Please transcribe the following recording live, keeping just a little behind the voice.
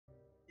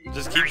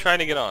Just keep trying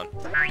to get on.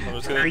 I'm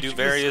just gonna do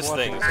various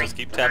things. Just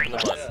keep tapping the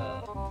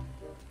button.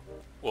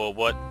 Well,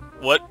 what?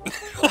 What?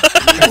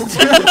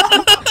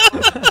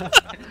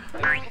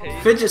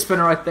 Fidget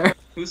spinner right there.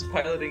 Who's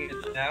piloting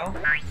it now?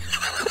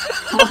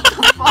 What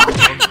the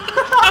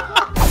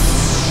fuck?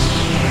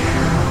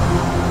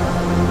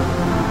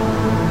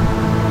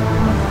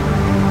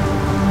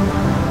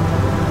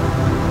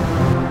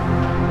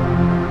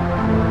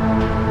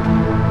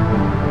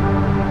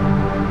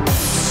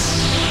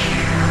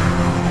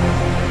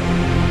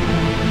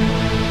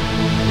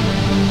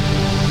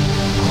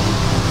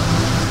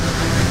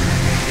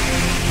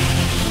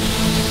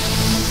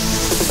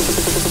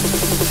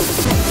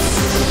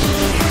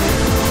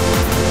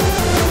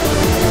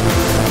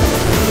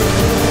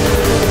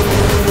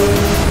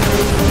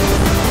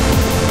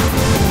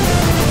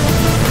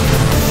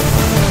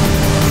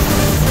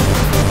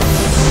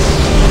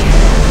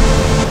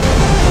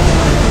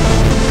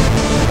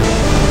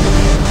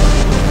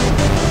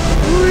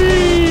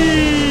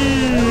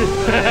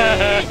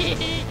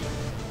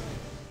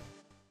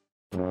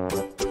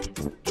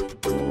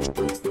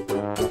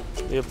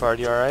 Leopard,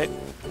 you alright?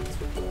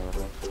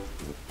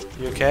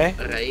 You okay?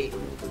 Alright.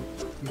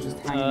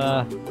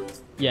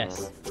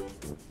 Yes.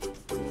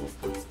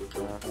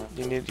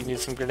 You need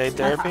some grenade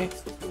therapy?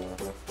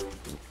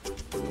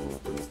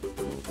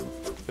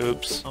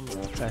 Oops. I'm a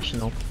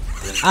professional.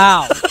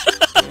 Ow!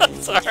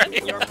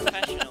 Sorry. You're a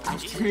professional.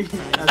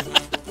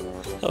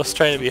 I was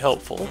trying to be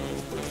helpful.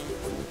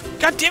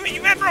 God damn it,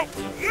 you Capro!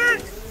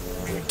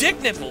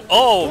 Dick nipple!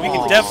 Oh, we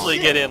can definitely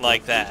get in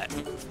like that.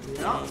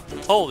 Yeah.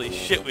 Holy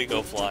shit, we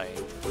go flying.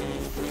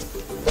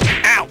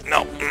 Ow!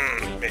 No!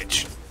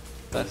 Bitch.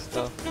 That's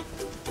tough.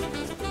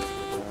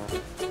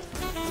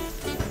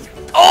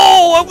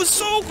 Oh! I was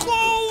so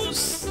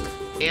close!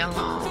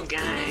 Hello,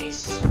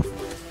 guys.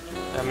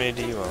 How many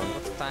do you own?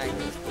 Thank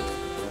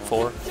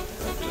 4?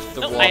 Just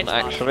the No, one, I-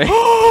 actually.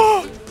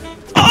 Oh!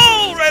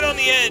 Right on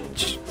the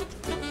edge!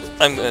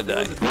 I'm gonna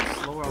die.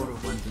 Slower, I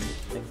would've went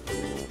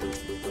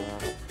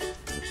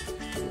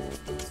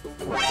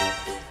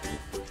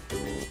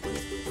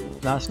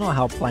That's not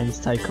how planes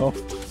take off.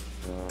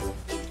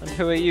 And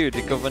who are you,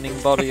 the governing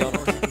body on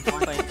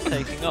plane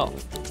taking off?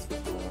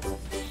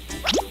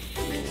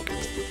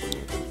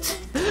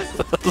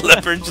 The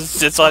leopard just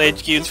sits on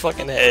HQ's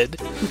fucking head.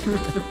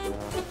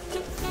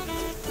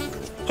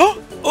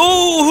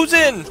 Oh! Who's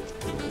in?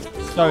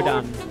 So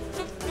done.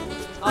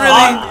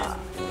 Really?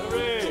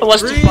 It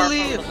was too far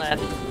Really? from the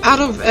left. Out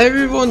of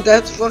everyone,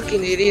 that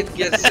fucking idiot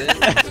gets in.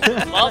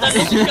 Well, that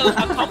just shows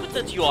how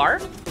competent you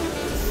are.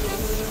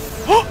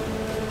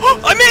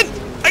 I'm in!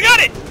 I got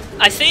it!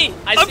 I see.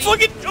 I I'm see.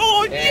 fucking.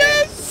 Oh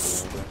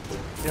yes!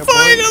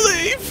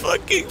 Finally!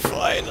 Fucking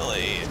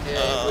finally!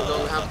 Yeah, we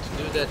don't have to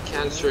do that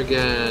cancer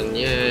again.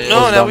 Yeah.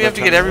 No, now we have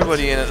to get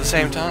everybody in at the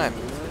same time.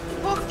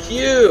 Fuck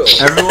you!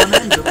 Everyone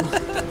in.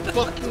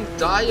 Fucking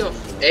die of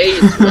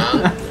AIDS,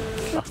 man.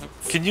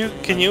 Can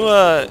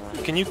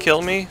you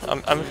kill me?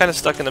 I'm kind of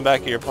stuck in the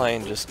back of your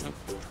plane. Just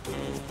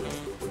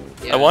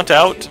Yeah, I want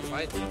out.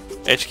 fight.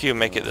 HQ,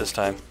 make it this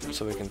time,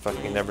 so we can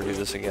fucking never do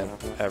this again,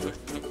 ever.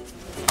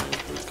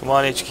 Come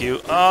on,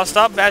 HQ. Oh,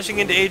 stop bashing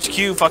into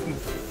HQ, fucking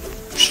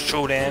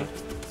Shodan.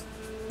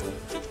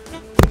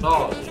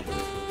 Oh.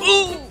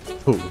 Ooh!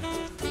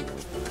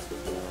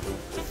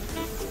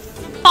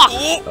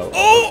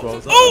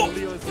 Oh!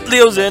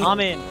 Leo's in. I'm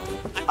in.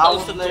 I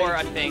closed the door,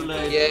 I think.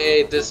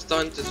 Yay, this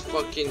stunt is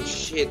fucking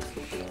shit.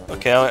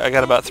 Okay, I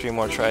got about 3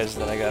 more tries,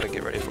 and then I gotta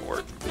get ready for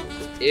work.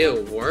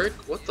 Ew, work?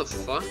 What the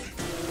fuck?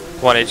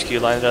 Come on, HQ,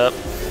 line it up.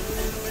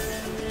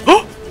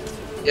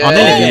 Yeah, I'm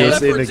in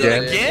leopards again.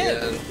 are in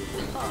Again?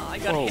 Oh, I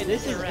got hit.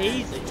 This is Alright.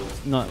 easy.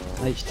 No,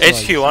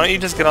 H2. HQ, why don't you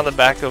just get on the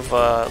back of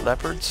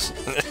leopards?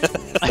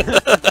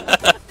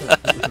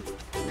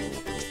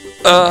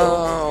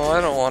 Oh,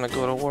 I don't want to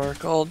go to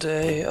work all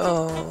day.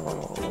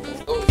 Oh.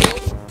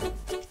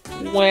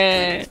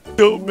 Wah.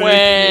 Don't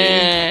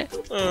Wah.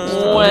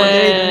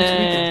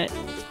 Wah.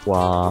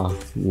 Wow.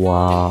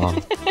 Wow.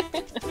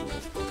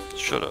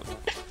 Shut up.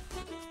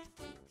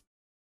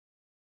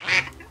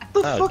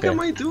 What the fuck am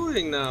I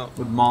doing now?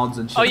 With mods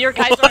and shit. Oh, your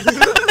guys are.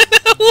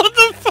 What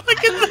the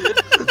fuck is that?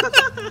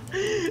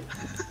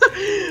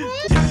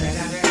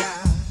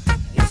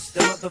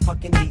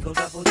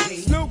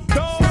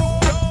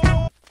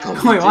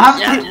 Wait, what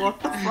happened? Yeah. What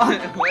the fuck?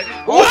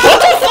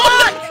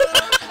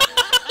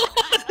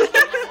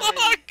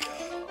 Fuck!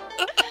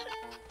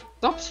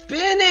 Stop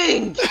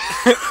spinning!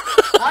 Why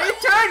are you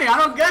turning? I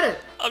don't get it.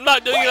 I'm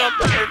not doing it on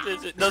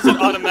purpose. It does it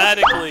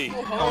automatically.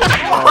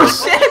 Oh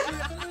shit!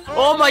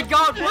 Oh my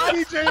god, what?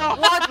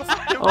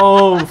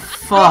 Oh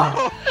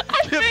fuck!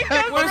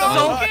 We're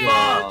so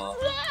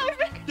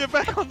fucked. Get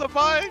back on the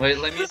bike! Wait,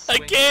 let me I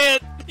swing.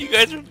 can't. You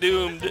guys are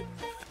doomed.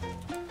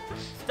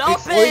 Stop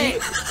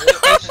it!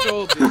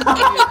 Extra, before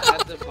you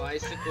add the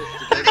bicycles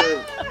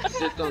together,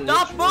 sit on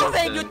Stop each one of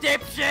moving, you them.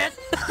 dipshit!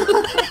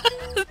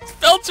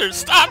 Felter,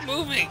 stop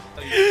moving.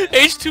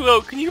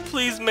 H2O, can you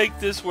please make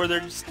this where they're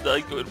just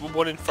like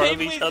one in front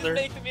of each other?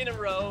 Make them in a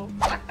row.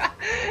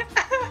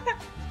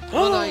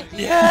 Good idea.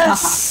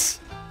 Yes.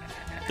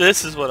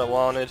 This is what I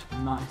wanted.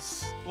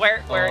 Nice.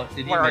 Where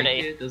Did you are make they?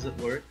 it? Does it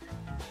work?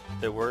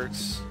 It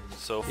works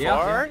so Yeah.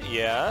 far.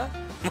 Yeah.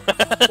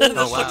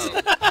 Oh wow.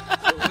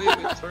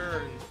 Wait,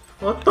 turn.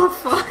 What the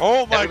fuck?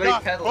 Oh my Everybody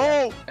god! pedal.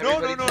 Oh no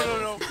Everybody no no pedal. no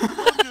no!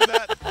 Don't do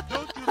that!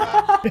 Don't do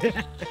that!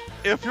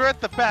 If you're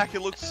at the back, it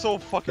looks so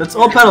fucking. Let's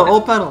all pedal,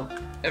 all pedal.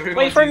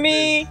 Everybody Wait for do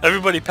me!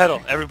 Everybody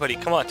pedal. Everybody,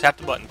 come on, tap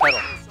the button. Pedal.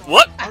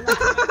 What?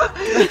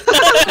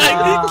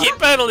 Keep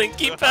pedaling.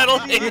 Keep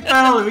pedaling. Keep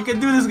pedaling, we can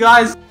do this,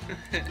 guys.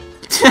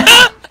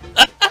 What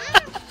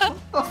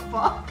the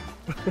fuck?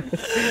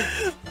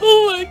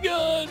 Oh my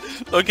god.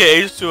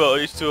 Okay, H2O,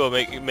 H2O,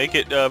 make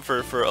it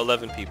for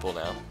 11 people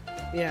now.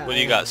 Yeah. What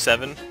do you got?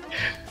 7?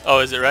 Oh,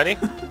 is it ready?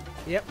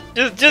 Yep.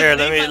 Just Here,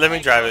 let me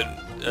drive it.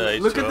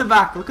 Look at H2O. the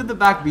back, look at the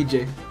back,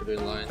 BJ. the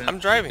line. I'm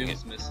driving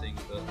Doom's missing,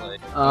 but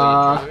like.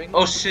 Uh.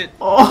 Oh shit!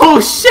 Oh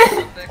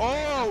shit!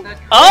 Oh!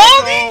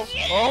 Oh, no!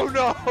 Oh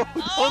no! Don't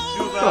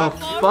do What that! the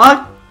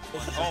fuck?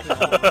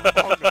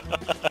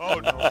 Oh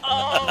no!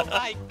 Oh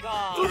my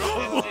god!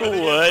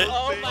 What?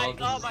 Oh my god!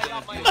 Oh my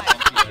god! Oh my god!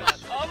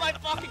 Oh my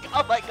fucking!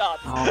 Oh my god!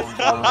 Oh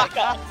Oh my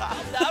god!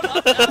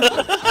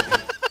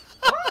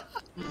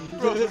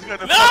 Bro, this is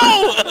gonna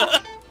No!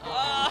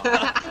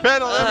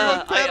 pedal,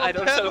 everyone pedal, I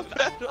don't pedal, know.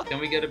 pedal. Can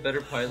we get a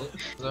better pilot?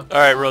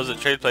 Alright, Rosa,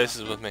 trade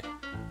places with me.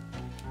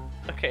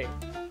 Okay.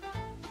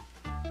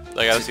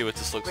 I gotta see what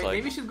this looks Wait, like.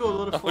 maybe we should go a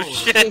little Oh forward.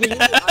 shit!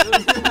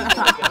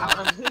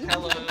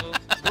 Hello.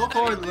 Go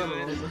forward a little,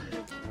 Rosa.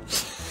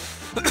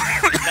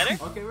 Better?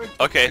 Okay, we're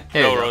Okay,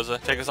 Here go you go. Rosa,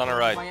 take us on a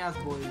ride. my ass,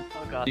 boy.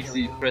 Oh god.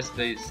 Dixie, press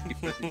space. Keep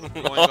pressing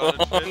space. Going on a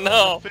trip, Oh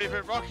no!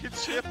 favorite rocket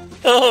ship.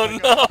 Oh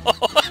no!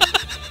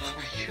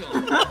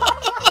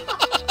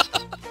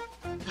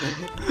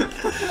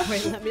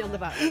 Wait, let me on the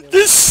back. let me on the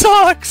This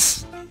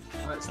sucks!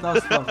 Alright,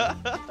 stop.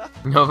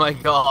 Oh my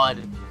god.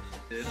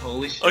 Dude,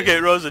 holy shit. Okay,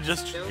 Rosa,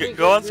 just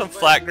go on some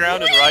flat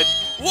ground and ride.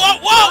 Whoa,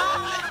 whoa!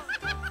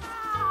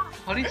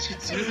 How did you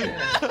do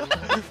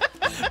that?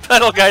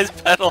 Pedal, guys,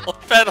 pedal,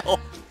 pedal.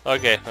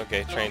 Okay,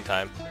 train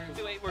time.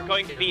 Wait, we're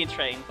going to be in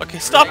train. Okay,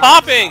 stop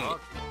hopping!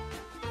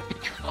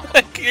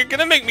 You're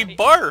gonna make me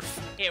barf.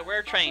 Here, we're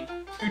a train.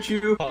 Choo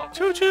choo.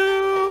 Choo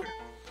choo!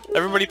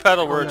 Everybody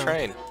pedal, we're Oh, a no.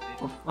 train.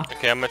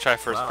 Okay, I'm gonna try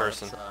first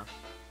person.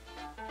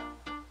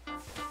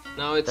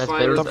 No, it's That's fine.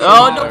 better. It's Oh,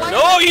 fine. no,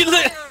 No, you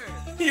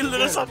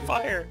lit us on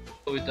fire.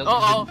 Oh, it doesn't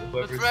Uh-oh, hit the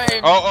whoever's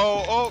train.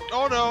 Oh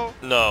no!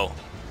 No.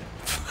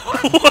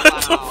 What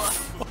the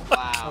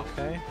Wow.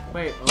 Okay.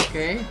 Wait,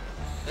 okay.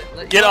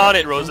 Get on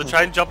it, Rosa.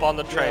 Try and jump on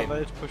the Yeah, train.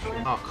 let's push it.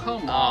 Oh,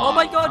 come on. Oh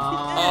my god!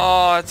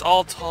 Oh, it's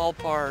all tall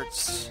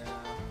parts.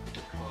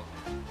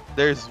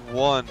 There's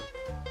one.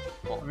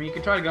 I mean, you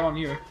can try to get on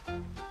here.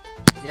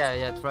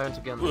 Yeah, try it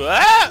again.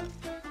 Ah!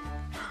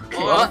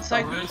 Oh, What?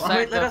 outside. Inside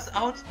Wait, let the- us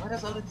out. Let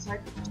us out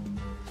inside.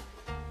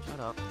 Shut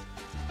up.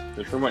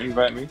 Did someone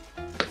invite me?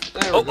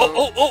 There Oh, we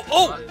go.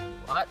 oh!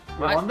 What?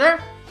 We're on there?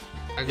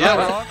 I got Yeah, it.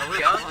 we're on. Are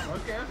we on?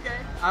 Okay.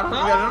 I don't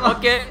know.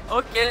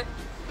 Okay.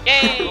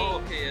 Yay!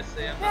 Oh, okay, yes, I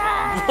am.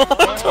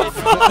 What the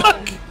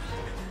fuck?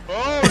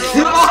 Oh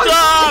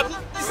Stop!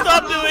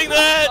 Stop doing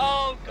that!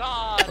 Oh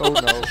god! Oh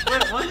no.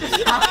 Wait, what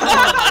just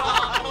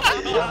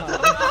happened?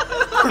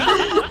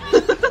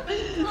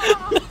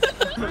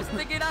 We're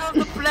sticking out of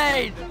the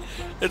plane!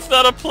 It's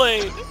not a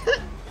plane.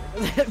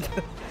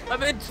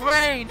 I'm in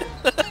train!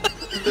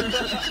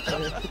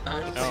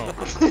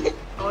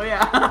 Oh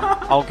yeah.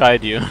 I'll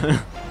guide you.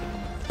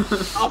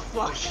 Oh,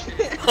 fuck.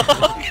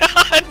 Oh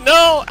god,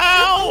 no!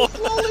 Ow!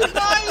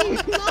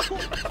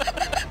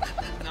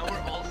 Now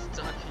we're all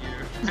stuck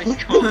here.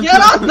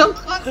 Get on the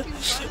fucking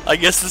I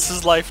guess this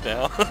is life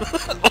now.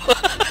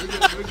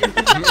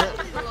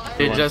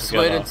 Dude, just Get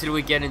wait off. until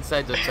we get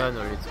inside the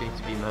tunnel, it's going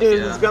to be messy.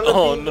 Dude, it's gonna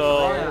Oh be no.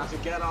 hard to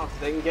get off,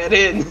 then get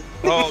in.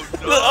 Oh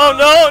no!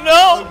 Oh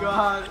no, Oh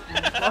god.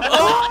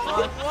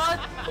 What?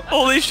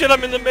 Holy shit,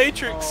 I'm in the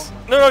Matrix.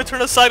 No,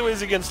 turn us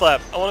sideways again,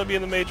 Slap. I want to be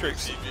in the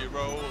Matrix. TV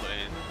rolling.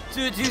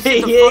 Dude, you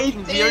see the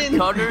fucking weird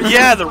colors?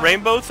 Yeah, the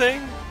rainbow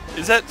thing?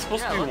 Is that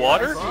supposed to be look at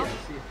water? that.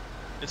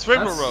 It's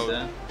Rainbow That's Road.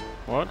 that.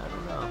 What? I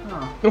don't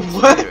know.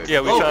 What?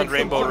 Yeah, we found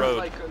Rainbow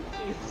Road.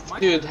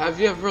 Dude, have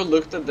you ever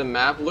looked at the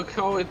map? Look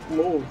how it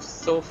moves.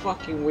 So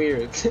fucking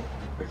weird.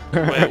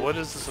 Wait, what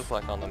does this look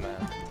like on the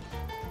map?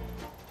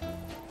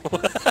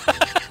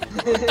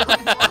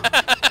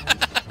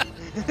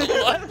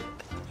 What?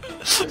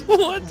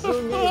 What the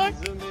fuck?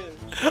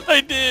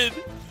 I did.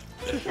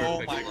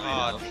 Oh my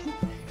god.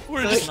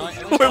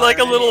 We're like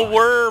a little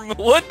worm.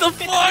 What the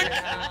fuck?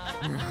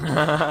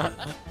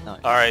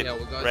 All right, Yeah,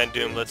 we got-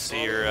 Randoom, let's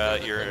see your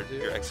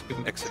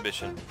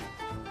exhibition.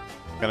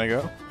 Can I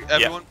go?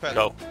 Everyone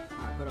pedal. Go.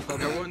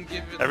 Everyone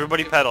give it.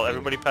 Everybody pedal.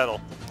 Everybody pedal.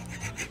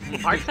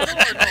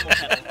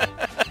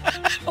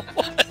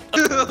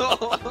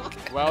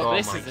 Well, Oh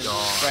this my isn't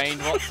God.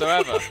 trained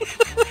whatsoever.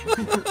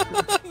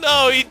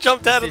 No, he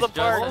jumped out of This the is just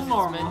park. as it's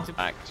meant to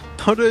act.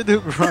 How do I do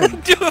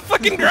grind? Do a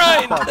fucking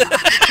grind.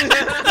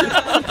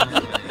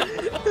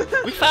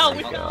 We fell!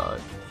 We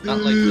God. Not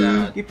like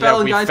that. Keep Yeah,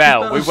 pedaling, we guys.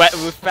 fell. Keep We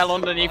pedaling. fell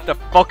underneath the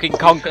fucking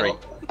concrete.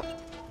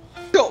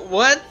 Oh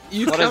What?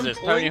 You What is can this?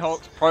 point? Tony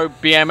Hawk's Pro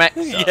BMX?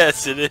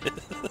 Yes, it is.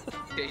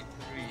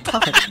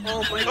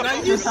 Oh my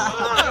god, you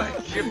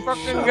suck! You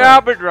fucking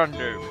garbage run,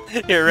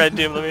 dude. Here, Red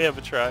Doom, let me have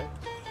a try.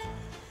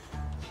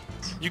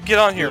 You get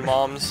on here,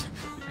 moms.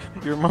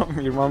 Your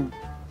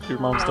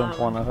moms don't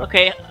wanna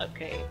Okay.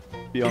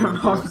 be on the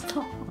board.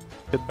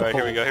 Hit the Alright,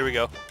 here we pole. go, here we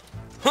go.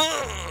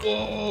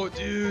 Whoa,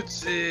 dude,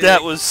 sick.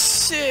 That was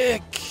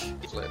sick!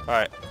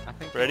 Alright, I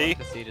think Ready? I want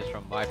to see this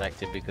from my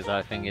perspective because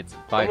I think it's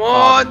by Come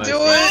far on, the do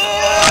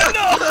most it!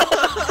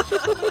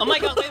 Oh my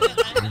god, wait.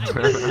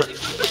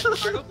 I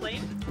cargo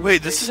plane?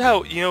 wait, this is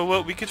how, you know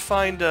what, we could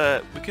find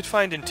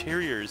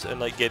interiors and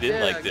like get in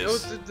Yeah, like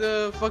this. go to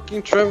the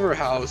fucking Trevor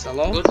house,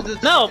 hello? Go to the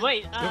No,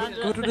 wait.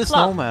 Go to the the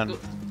club. snowman.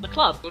 The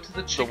club. Go to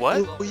the The chicken.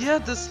 what? Oh yeah,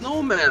 the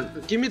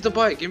snowman. Give me the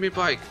bike,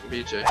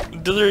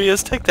 BJ.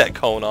 Delirious, take that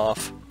cone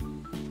off.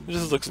 It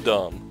just looks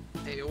dumb.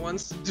 Hey, he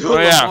wants to do Oh,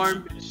 a yeah.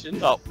 farm mission.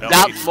 Oh, no,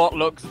 That's what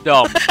looks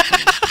dumb.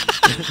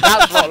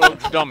 That's what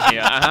looks dumb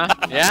here,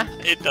 Yeah?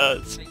 it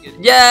does.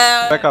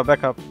 Yeah! Back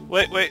up.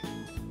 Wait.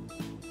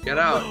 Get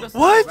out.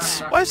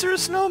 What? Why is there a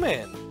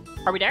snowman?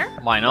 Are we there?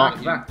 Why not?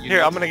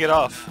 Here, I'm gonna get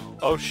off.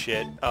 Oh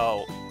shit.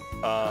 Oh.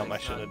 I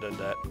shouldn't have done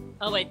that.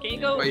 Oh wait, can you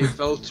go? Wait, you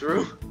fell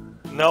through?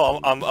 No,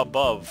 I'm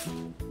above.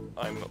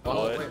 I'm Oh,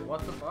 what? Wait,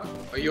 what the fuck?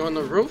 Are you on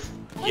the roof?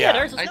 Oh, yeah.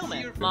 there's a I see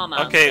snowman. your-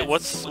 Mama. Okay,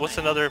 what's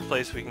another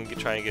place we can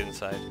try and get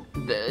inside?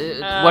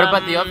 What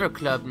about the other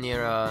club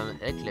near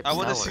Eclipse I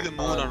want to Tower? see the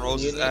moon on You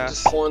Rose's need to ass.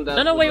 spawn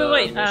that No, wait.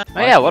 with, Oh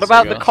yeah, what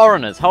about the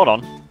coroners? Hold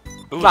on.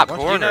 Ooh, Flap, the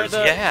do you know corners, the,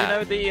 yeah. You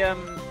know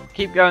the,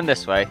 keep going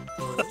this way.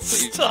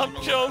 Stop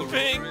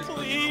jumping,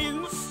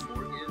 please.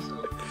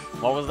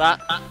 What was that?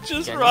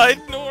 Just ride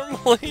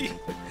normally.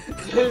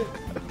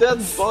 that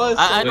bus.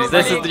 I don't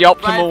This is think the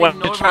optimal way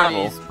driving to normally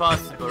travel. is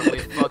possible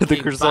with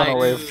fucking Curzona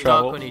way of bikes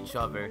travel. stuck on each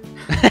other.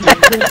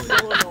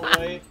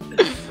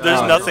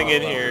 There's nothing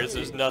in here.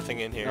 There's nothing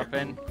in here.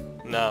 Nothing.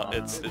 No,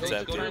 it's empty.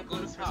 Go to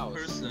first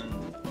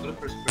person. Go to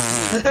first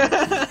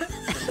person.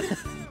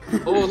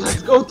 Oh,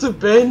 let's go to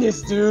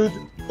Benny's, dude.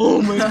 Oh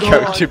my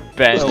Go god. to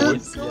bed. Yeah,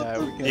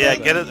 we can Yeah,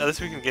 do get that. it. At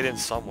least we can get in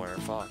somewhere.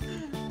 Fuck.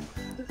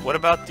 What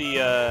about the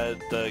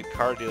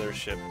car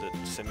dealership that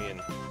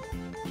Simeon?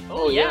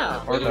 Oh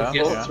yeah. We can Okay.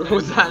 go Yeah.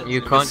 through that.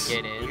 You can't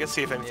get We in. can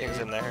see if anything's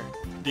in there.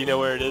 Do you know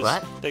where it is?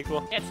 What?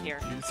 Thankful? It's here.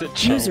 User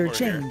User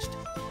changed.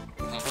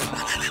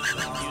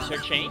 User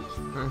change.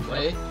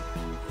 Wait.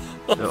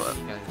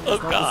 Oh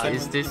god.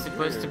 Is this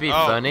supposed to be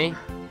Oh. funny?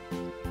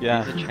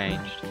 Yeah. It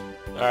changed.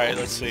 Alright,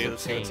 let's see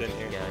what's in Change,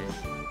 here. guys.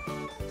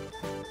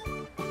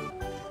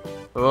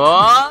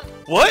 What?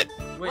 What?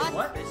 Wait,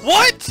 what?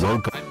 What?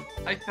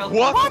 I fell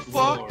What off the the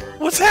fuck? floor.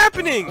 What's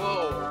happening?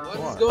 Whoa, what's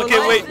What? going Okay,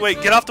 on?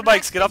 wait, get off the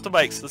bikes, get off the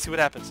bikes. Let's see what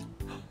happens.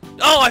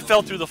 Oh, I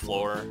fell through the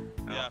floor.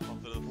 Yeah, I fell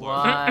through the floor.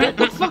 What? Get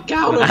the fuck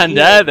out of And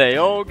here. there they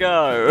all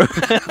go.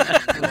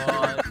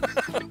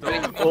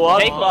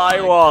 One by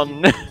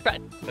one.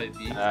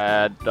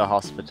 The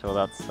hospital,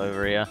 that's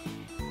over here.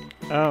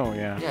 Oh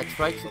yeah. Yeah,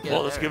 try to get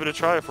Well, let's there. give it a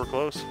try if we're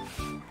close.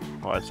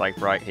 Oh, it's like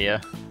right here.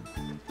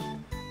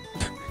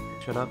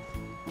 Shut up.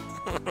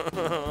 I'm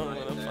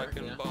gonna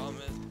fucking bomb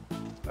it.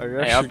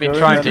 Hey, I've been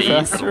trying to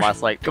eat for the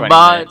last like 20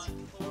 Goodbye. minutes.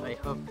 I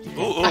hope you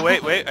Ooh,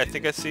 wait, I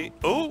think I see.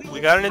 Ooh, we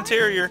got an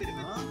interior.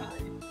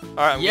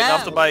 Alright, I'm getting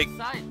off the bike.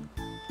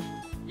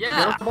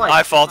 Yeah.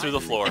 I fall through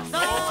the floor.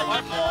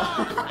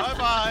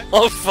 Bye-bye.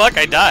 Oh fuck,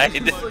 I died.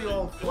 You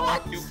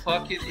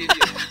fucking idiot.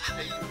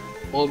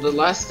 Well, the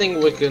last thing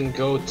we can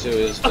go to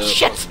is the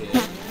fucking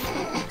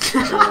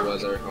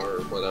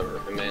or whatever,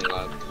 the main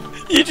lab.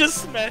 You just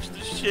smashed the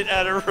shit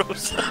out of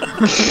Rosa.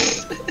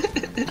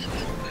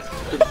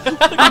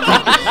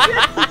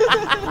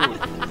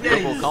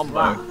 Double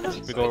combo.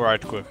 We go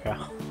right quick.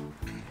 Yeah.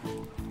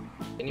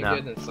 Can you No.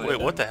 get inside? Wait,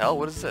 what the hell?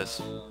 What is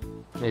this?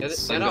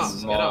 It's Get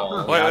off, get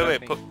off.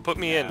 Wait, put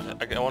me in.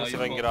 I want to see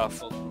if I can get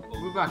off.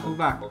 Move back.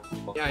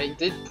 Yeah, I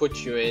did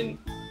put you in.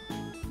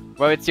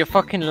 Well, it's your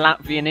fucking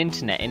Latvian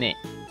internet, innit?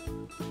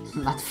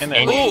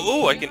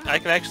 Ooh, I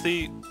can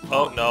actually.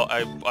 Oh no,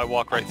 I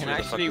walk right I can through the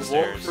actually fucking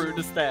walk stairs. through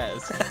the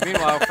stairs.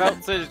 Meanwhile,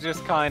 Feltzer's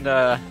just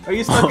kinda... Are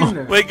you stuck in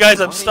there? Wait, guys,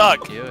 I'm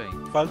stuck.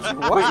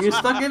 Wait, you're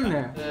stuck in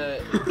there.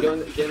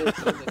 Get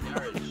inside the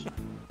garage.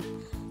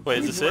 Wait,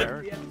 is this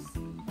it? Yes.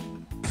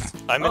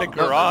 I'm in a You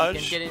can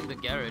garage. get in the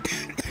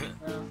garage.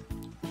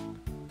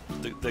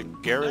 The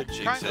garage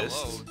Kinda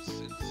exists.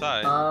 loads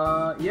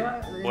inside.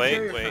 Yeah. the Wait,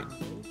 interior wait.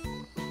 sound.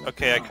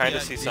 Okay, I kind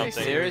of see Did you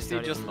something. Seriously,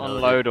 Not just even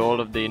unload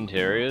all of the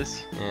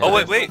interiors? Yeah.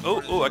 Oh wait.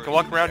 Oh, I can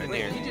walk around in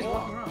Wait, here. he just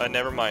walked around.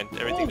 Never mind.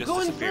 Everything Oh, just go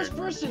in disappeared. first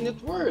person,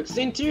 it works.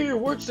 The interior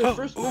works in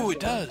first person. Ooh,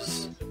 it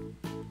does.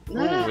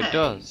 Oh, it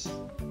does.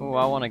 Oh,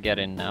 I want to get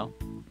in now.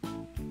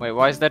 Wait,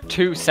 why is there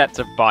two sets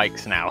of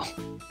bikes now?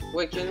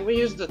 Wait, can we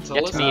use the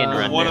tallest? me in,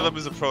 Ren. One of them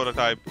is a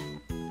prototype.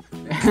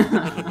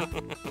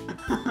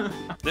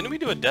 Didn't we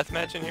do a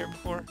deathmatch in here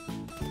before?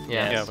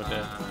 Yes.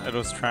 Yeah, but it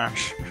was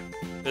trash.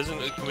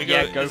 Can we go?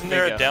 Yeah, go isn't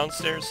there a figure.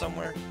 downstairs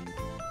somewhere?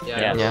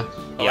 Yeah. Yeah.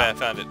 Oh yeah, I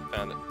found it.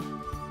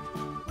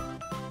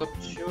 Stop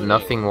shooting.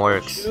 Nothing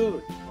works.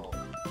 Shoot.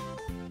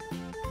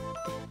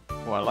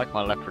 Oh, I like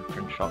my leopard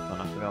print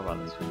shotgun. I forgot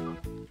about this one.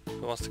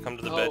 Who wants to come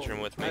to the bedroom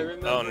with me? I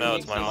remember Oh no,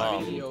 it's my Nick's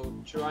mom. video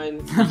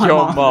trying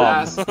Your mom.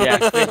 last Yeah,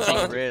 to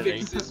fitting, really.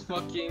 fix his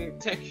fucking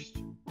texture.